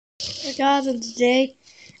Hey guys, and today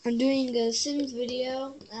I'm doing a Sims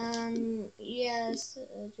video, and yes,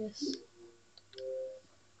 let's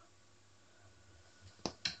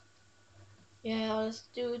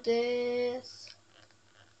do this.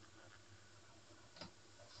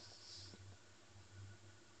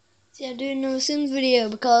 See, I'm doing a Sims video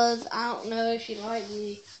because I don't know if you like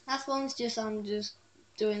the last one's I'm just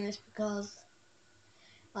doing this because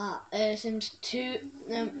Sims 2,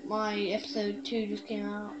 my episode 2 just came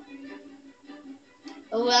out.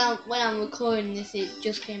 Well, when I'm recording this, it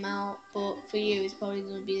just came out, but for you, it's probably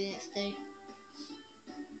going to be the next day.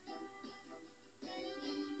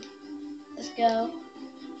 Let's go.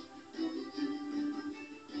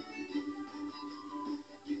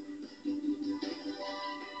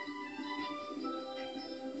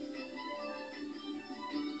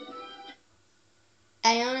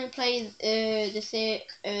 I only played the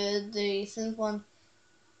Sims 1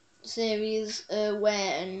 series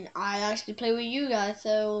when I actually play with you guys,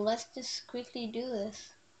 so let's just quickly do this.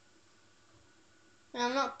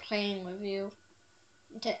 I'm not playing with you.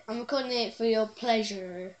 I'm recording it for your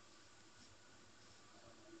pleasure.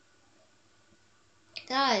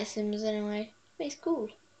 I like Sims anyway. It's cool.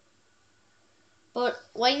 But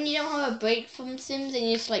when you don't have a break from Sims and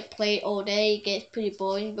you just like play it all day, it gets pretty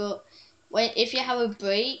boring. But if you have a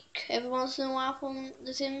break every once in a while from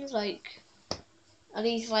the Sims, like at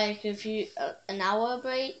least like if you an hour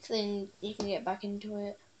break, then you can get back into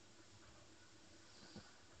it.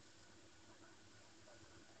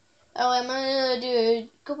 Oh, I'm gonna do a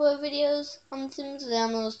couple of videos on Sims, and then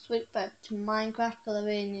I'm gonna switch back to Minecraft because I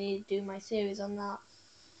really need to do my series on that.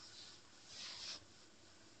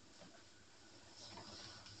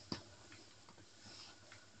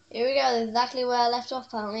 Here we go, exactly where I left off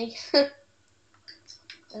apparently.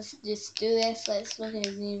 Let's just do this. Let's look at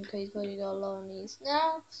his name because he's probably got a lot of these.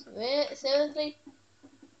 No? Seriously?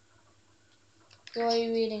 So what are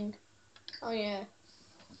you reading? Oh yeah.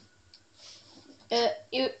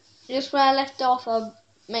 You just where I left off, I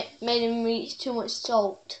made him reach too much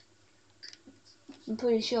salt. I'm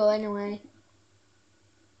pretty sure anyway.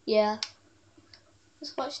 Yeah.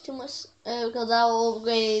 Just watch too much because I'll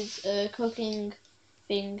upgrade his cooking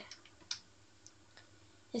thing.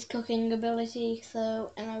 His cooking ability,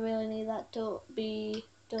 so, and I really need that to be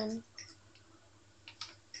done.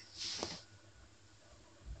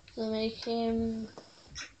 So make him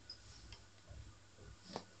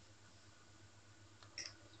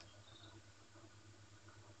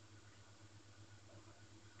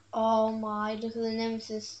oh my, look at the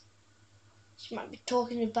nemesis. She might be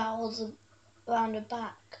talking about us around her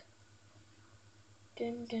back.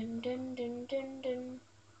 Dun dun dun dun dun dun.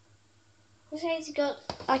 This lady's got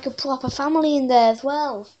like a proper family in there as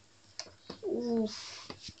well.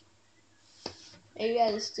 Oof. Maybe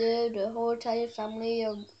I disturbed a whole entire family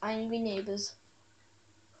of angry neighbours.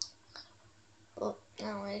 But I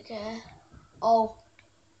don't really care. Oh.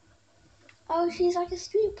 Oh, she's like a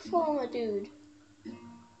street performer, dude.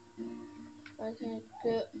 Okay,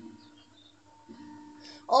 good.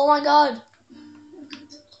 Oh my god!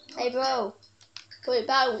 Hey bro, put it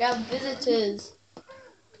back, we have visitors.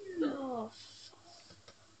 Oh,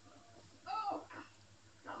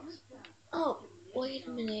 oh, wait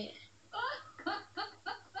a minute.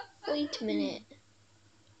 Wait a minute.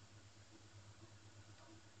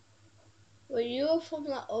 Were you from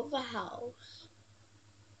that other house?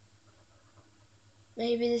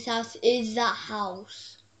 Maybe this house is that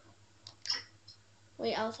house.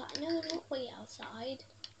 Wait outside. No, not wait outside.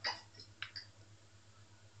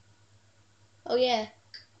 Oh yeah.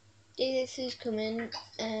 This is coming.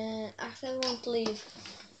 Ask everyone to leave.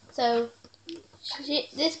 So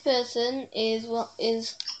this person is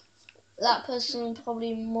that person's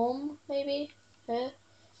probably mum, maybe her,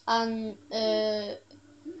 and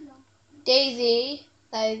Daisy,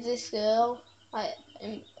 that is this girl, right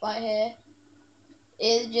here,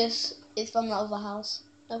 is from the other house.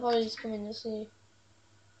 They'll probably just come in to see.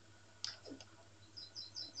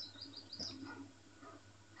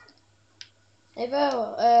 Hey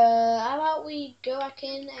bro, how about we go back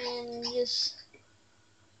in and just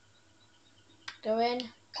go in?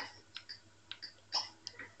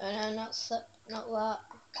 Oh no, not that.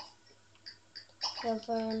 Cell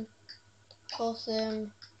phone, force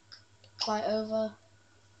him, fight over.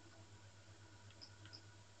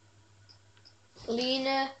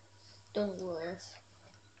 Lena, Dungworth.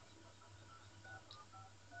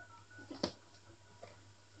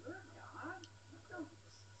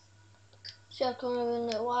 Shall come over in a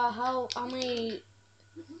little while. How many?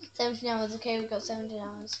 17 hours. Okay, we've got 17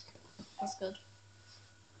 hours. That's good.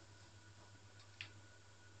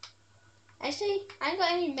 Actually, I ain't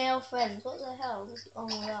got any male friends. What the hell is on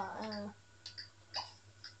with that?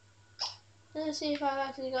 Let's see if I've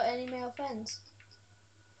actually got any male friends.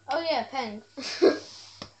 Oh yeah, Peng.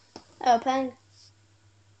 Oh, Peng.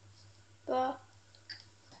 But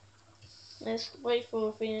let's wait for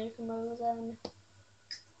Athena to come over then.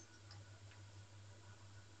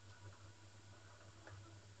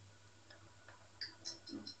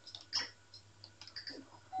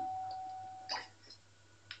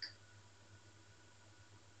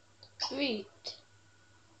 Sweet.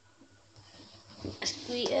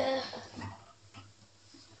 Sweeter.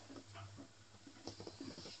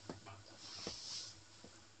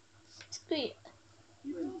 Sweet.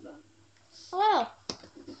 Hello.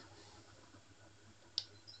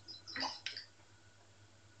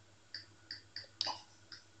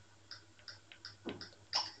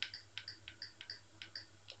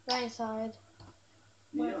 Right side.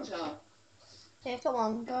 Yeah, come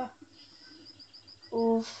on, go.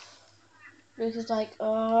 Oof. Luke is like,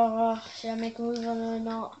 oh, should I make a move on her or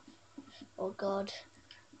not? Oh god.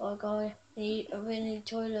 Oh god. I really need a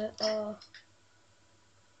toilet. Oh.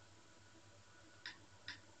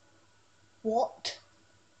 What?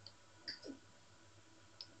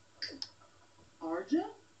 Arja?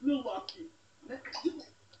 Milwaukee.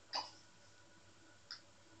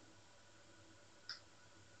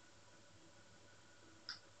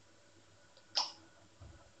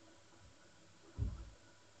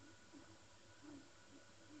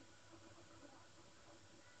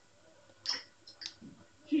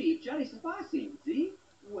 Chief, Johnny Sabasi, see?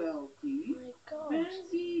 Well, Oh my god.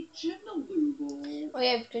 Benzie Chinalubo. Oh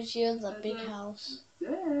yeah, because she owns a big house.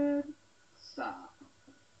 Zed. Sa.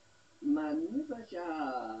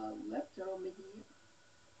 Manivaja. Leptomidi.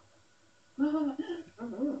 Why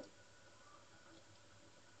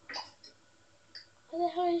the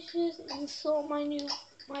hell did she just insult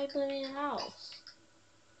my blooming house?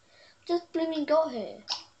 Just blooming got here.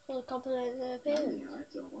 For a couple of the appearance.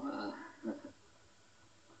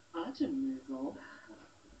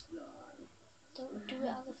 Don't do it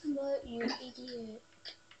as a flirt, you idiot.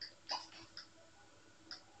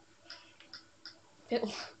 I'm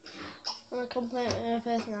gonna compliment her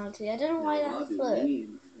personality. I don't know why that's a flirt.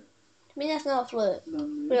 To me, that's not a flirt.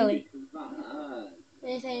 Really.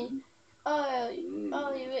 Anything. Oh, you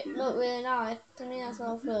look really nice. To me, that's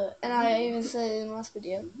not a flirt. And I even said it in the last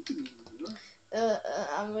video.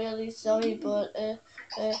 I'm really sorry, but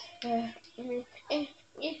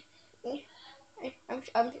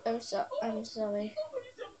I'm sorry.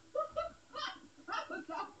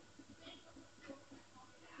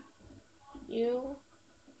 You,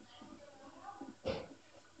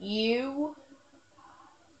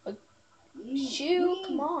 Shoo,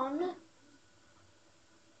 come on.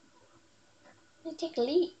 You take a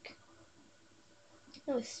leak.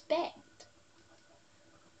 No respect.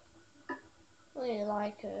 I really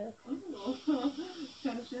like her.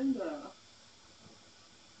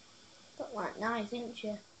 But like nice, isn't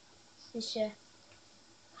she? Is she?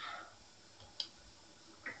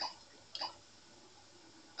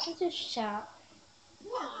 Let's just chat.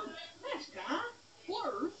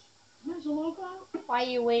 Why are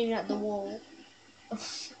you waving at the wall?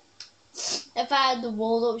 If I had the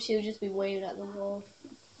wall up, she would just be waving at the wall.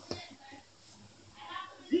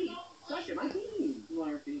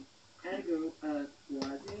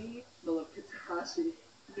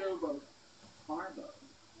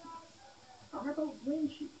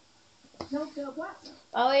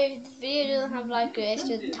 Oh, if the video doesn't have like an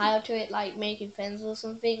extra title to it, like making friends or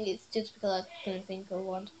something, it's just because I couldn't think of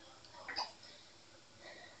one.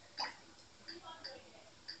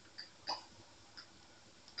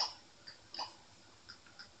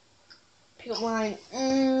 Pick up mine.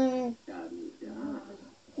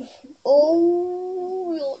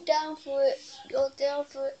 Oh, you're down for it. You're down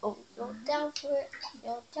for it. Oh, you're down for it.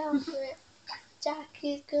 You're down for it. Jack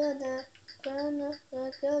is gonna, gonna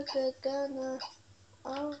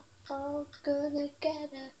get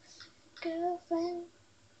a girlfriend.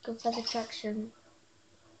 Go for the traction.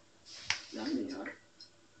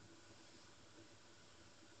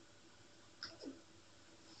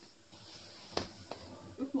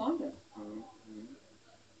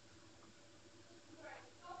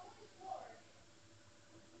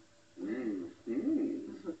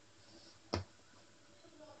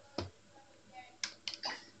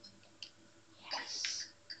 Yes.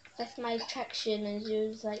 That's my traction, and she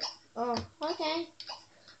was like, oh, okay.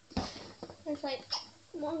 It's like,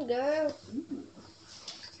 come on, girl.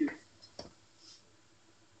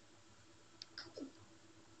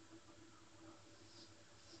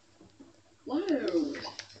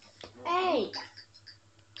 Hey!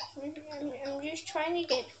 I'm just trying trying to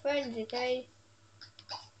get friends, okay?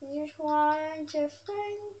 You're trying to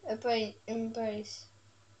embrace.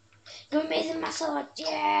 You're amazing massage,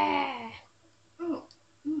 yeah! Oh.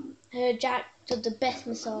 Jack did the best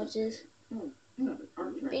massages.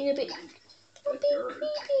 Being a bit... Don't be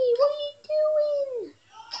creepy! What are you doing?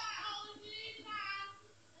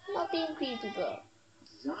 I'm not being creepy, bro.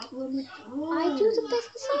 I do the best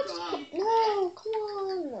massages. No, come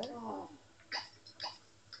on. Oh.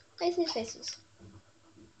 Face his faces.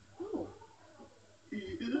 Oh.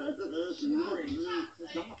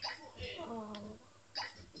 Oh.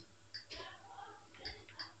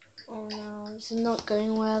 Oh no, this is not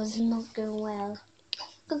going well. This is not going well.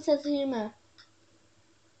 Good sense of humor.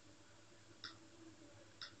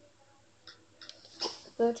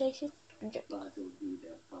 Rotation. The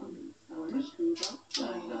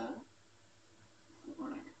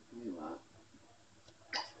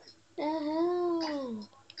hell?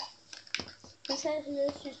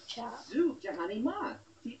 Let's just chat.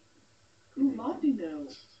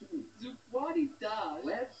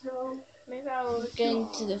 Maybe I was going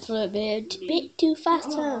to the floor a bit too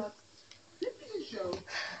fast, huh?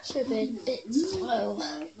 Should have been a bit slow.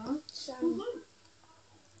 So,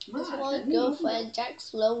 that's my girlfriend,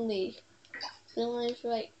 Jack's lonely. Been lonely for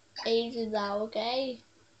like ages now, okay?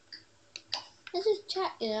 Let's just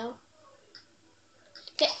chat, you know.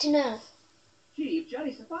 Get to know. Chief,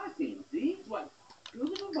 Johnny Sabasi, see? What?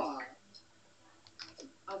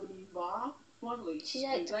 She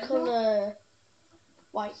likes the colour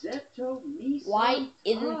white. White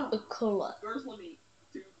isn't a colour.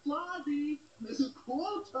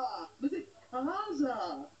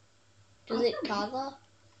 Does it colour?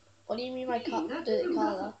 What do you mean by does it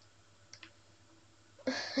colour?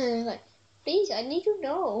 Like, please, I need to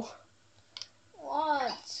know.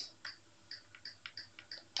 What?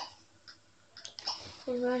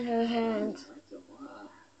 Run her hands.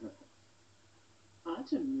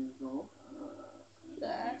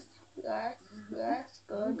 Yes, yes, yes,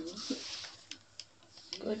 good.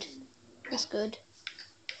 Good. That's good.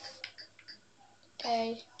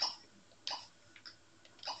 Okay.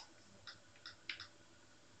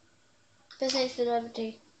 This is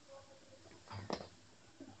celebrity.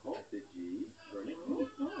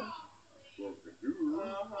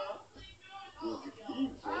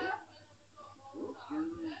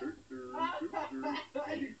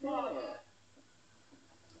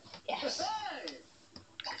 Yes.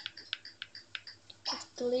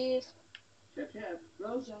 Have to leave.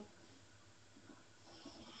 Rosa.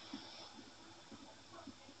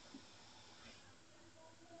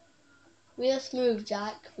 Real smooth,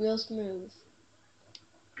 Jack. Real smooth.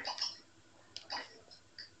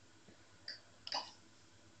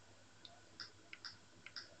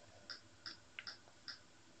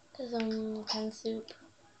 There's some canned soup.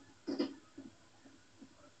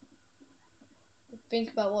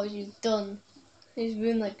 Think about what you've done. He's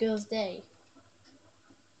ruined that girl's day.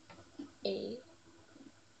 Eh?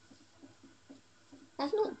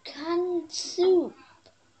 That's not canned soup.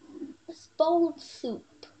 That's boiled soup.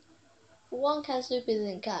 One canned soup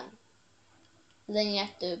isn't canned. Then you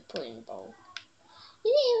have to put it in a bowl.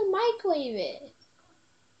 You didn't even microwave it.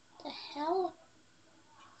 The hell?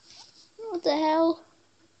 What the hell?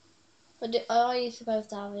 But are you supposed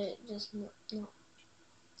to have it? Just not. Oh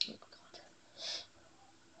my god.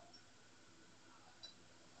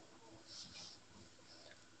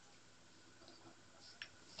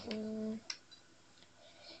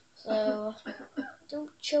 So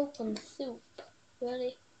don't choke on soup.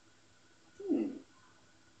 Really?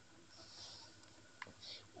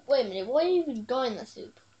 Wait a minute. What are you even got in the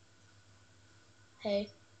soup? Hey,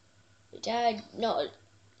 Dad. No,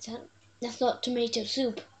 that's not tomato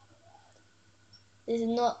soup. This is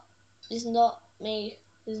not. This is not me.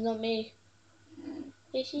 This is not me.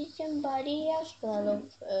 This is somebody else. But I love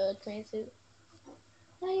tomato soup.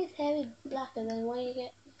 Now it's heavy blacker than when you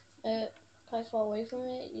get quite far away from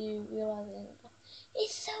it, you realise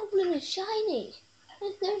it's so blooming shiny.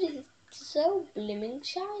 I noticed it's so blooming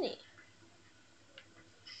shiny.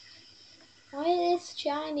 Why is it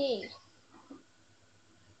shiny?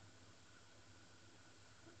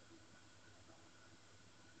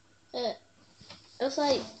 It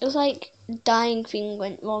was like dyeing thing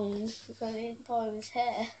went wrong because it part of his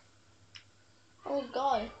hair. Oh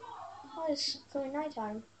god. Oh, it's going night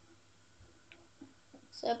time.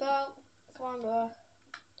 So about come on, bro.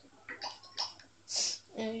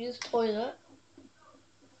 Use toilet.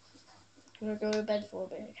 I'm gonna go to bed for a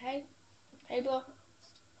bit, okay? Hey, bro.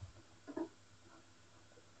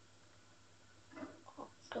 Oh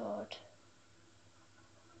god.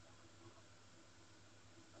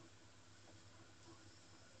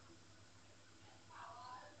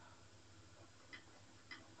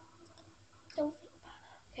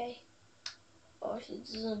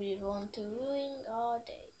 She's gonna be the one to ruin our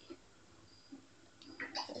day.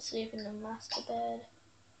 Let's sleep in the master bed.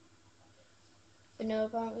 For no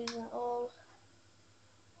apparent reason at all.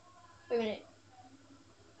 Wait a minute.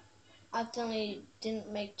 I accidentally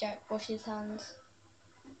didn't make Jack wash his hands.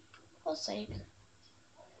 For God's sake.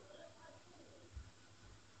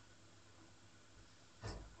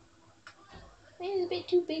 Maybe it's a bit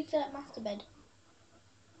too big for that master bed.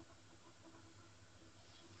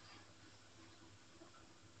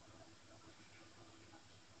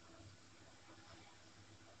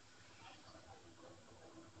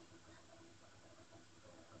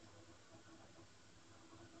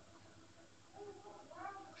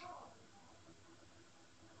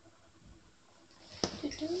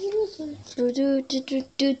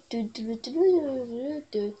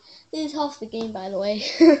 This is half the game, by the way.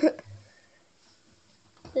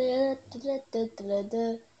 Because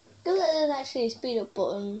there's actually a speed up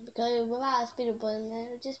button, because without a speed up button then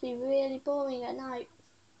it would just be really boring at night.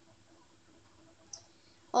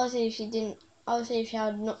 Obviously if you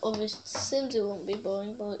had no other Sims it wouldn't be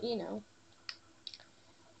boring, but you know.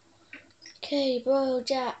 Okay, bro,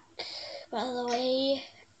 Jack, by the way,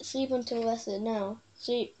 sleep until rest of no,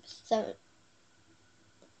 sleep 7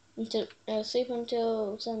 until no, sleep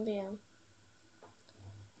until 7 p.m.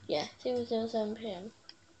 Yeah, sleep until 7 p.m.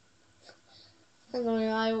 And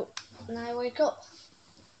then when I wake up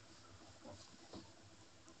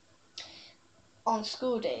on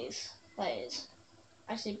school days, that is,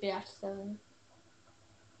 actually be after 7.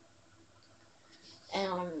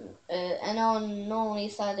 And on normally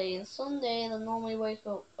Saturday and Sunday, I normally wake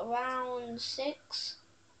up around 6.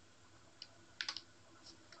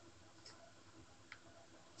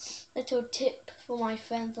 Little tip for my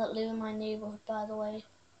friends that live in my neighborhood, by the way.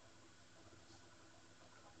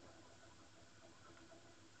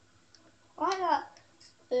 Why that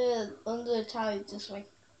under the towel is just like,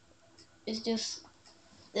 it's just,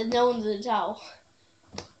 there's no under the towel.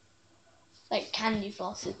 Like candy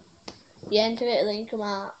floss. You enter it and then you come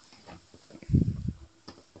out.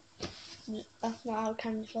 That's not how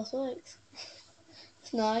candy floss works.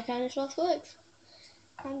 It's not how candy floss works.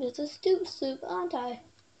 I'm just a stupid soup, aren't I?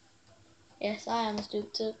 Yes, I am a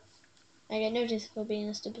stupid soup. I get noticed for being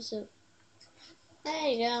a stupid soup. There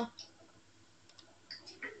you go.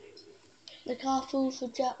 The car food for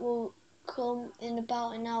Jack will come in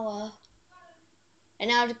about an hour. An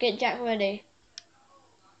hour to get Jack ready.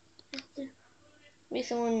 Be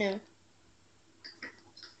someone new.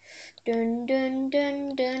 Dun dun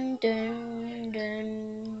dun dun dun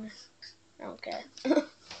dun. Okay.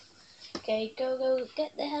 Okay, go,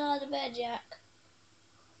 get the hell out of bed, Jack.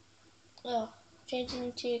 Oh, changing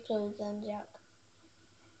into your clothes then, Jack.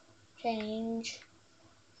 Change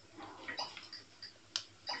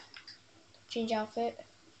outfit.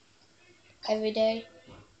 Every day.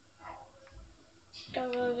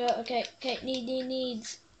 Go, okay,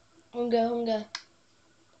 needs. Hunger.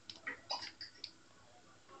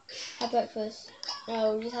 Have breakfast.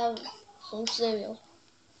 No, just have some cereal.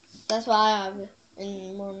 That's what I have in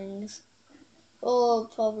the mornings. Or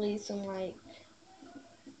probably some like,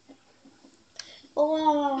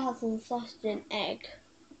 I'll have some sausage and egg.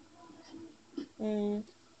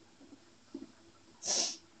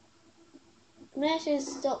 Let's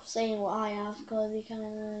just stop saying what I have because it kind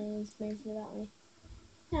of knows information about me.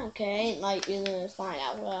 Okay, ain't like you're gonna find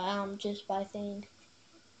out what I am just by saying,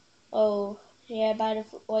 oh, yeah, by the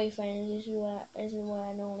way, friends, this is where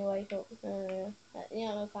I normally wake up. No. You're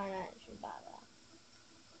not gonna find out anything about that.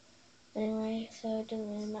 Anyway, so it doesn't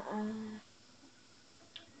really matter.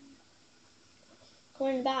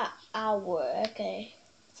 Coming back hour, okay.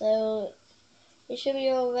 So it should be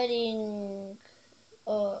already in,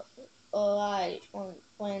 alright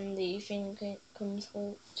when the thing comes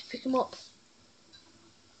to pick him up.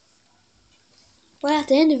 We're at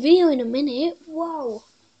the end of the video in a minute. Whoa.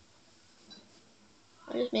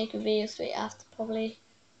 I'll just make a video straight after probably.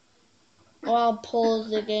 Or I'll pause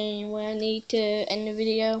the game when I need to end the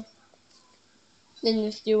video. Then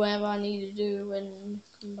just do whatever I need to do and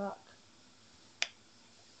come back.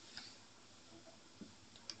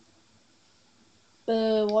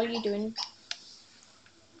 What are you doing?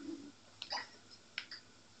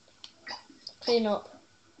 Clean up.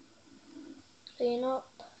 And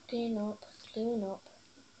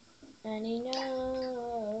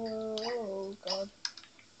oh god.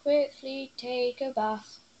 Quickly take a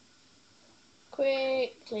bath.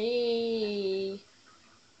 Quickly.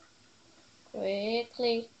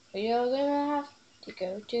 You're gonna have to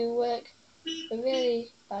go to work for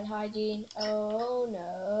really bad hygiene. Oh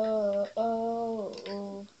no.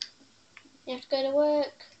 Oh. You have to go to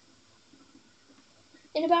work.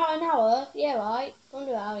 In about an hour? Yeah, right.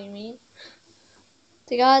 Wonder how you mean.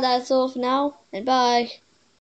 So guys, that's all for now, and bye.